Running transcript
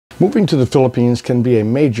Moving to the Philippines can be a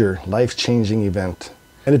major life-changing event.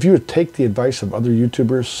 And if you would take the advice of other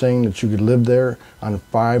YouTubers saying that you could live there on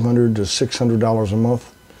 $500 to $600 a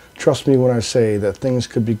month, trust me when I say that things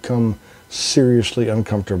could become seriously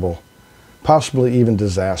uncomfortable, possibly even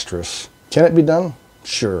disastrous. Can it be done?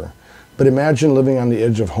 Sure. But imagine living on the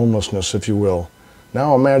edge of homelessness, if you will.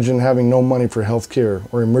 Now imagine having no money for health care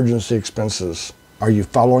or emergency expenses. Are you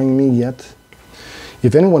following me yet?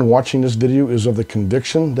 If anyone watching this video is of the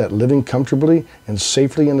conviction that living comfortably and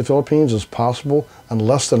safely in the Philippines is possible on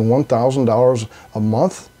less than $1,000 a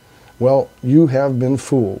month, well, you have been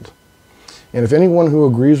fooled. And if anyone who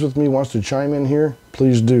agrees with me wants to chime in here,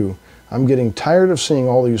 please do. I'm getting tired of seeing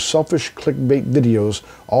all these selfish clickbait videos,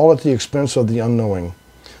 all at the expense of the unknowing.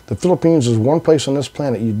 The Philippines is one place on this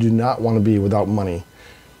planet you do not want to be without money.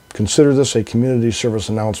 Consider this a community service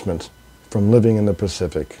announcement from Living in the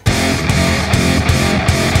Pacific.